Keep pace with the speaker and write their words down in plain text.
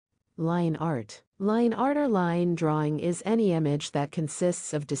Line art. Line art or line drawing is any image that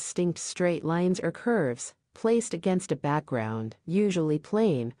consists of distinct straight lines or curves, placed against a background, usually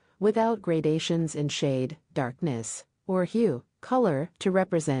plain, without gradations in shade, darkness, or hue, color, to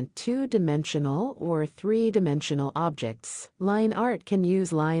represent two-dimensional or three-dimensional objects. Line art can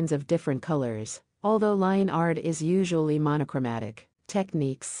use lines of different colors, although line art is usually monochromatic.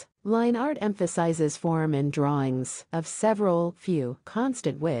 Techniques. Line art emphasizes form in drawings of few,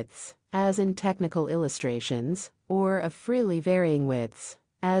 constant widths, as in technical illustrations, or of freely varying widths,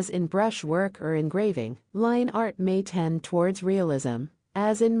 as in brushwork or engraving. Line art may tend towards realism,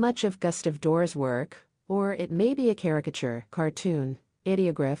 as in much of Gustav Dor's work, or it may be a caricature, cartoon,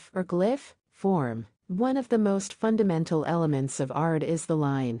 ideograph, or glyph form. One of the most fundamental elements of art is the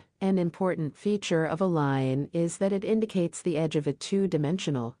line. An important feature of a line is that it indicates the edge of a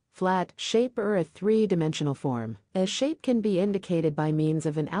two-dimensional, flat shape or a three-dimensional form. A shape can be indicated by means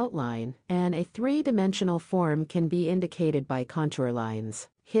of an outline, and a three-dimensional form can be indicated by contour lines.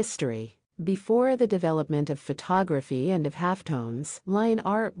 History. Before the development of photography and of halftones, line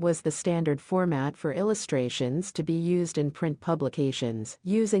art was the standard format for illustrations to be used in print publications,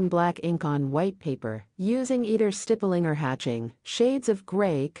 using black ink on white paper, using either stippling or hatching. Shades of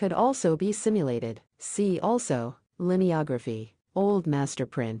gray could also be simulated. See also, lineography, old master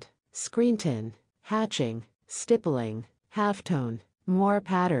print, screen tin, hatching, stippling, halftone, Moore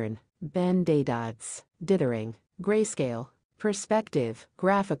pattern, Ben-Day dots, dithering, grayscale, perspective,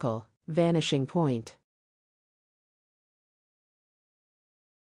 graphical, vanishing point.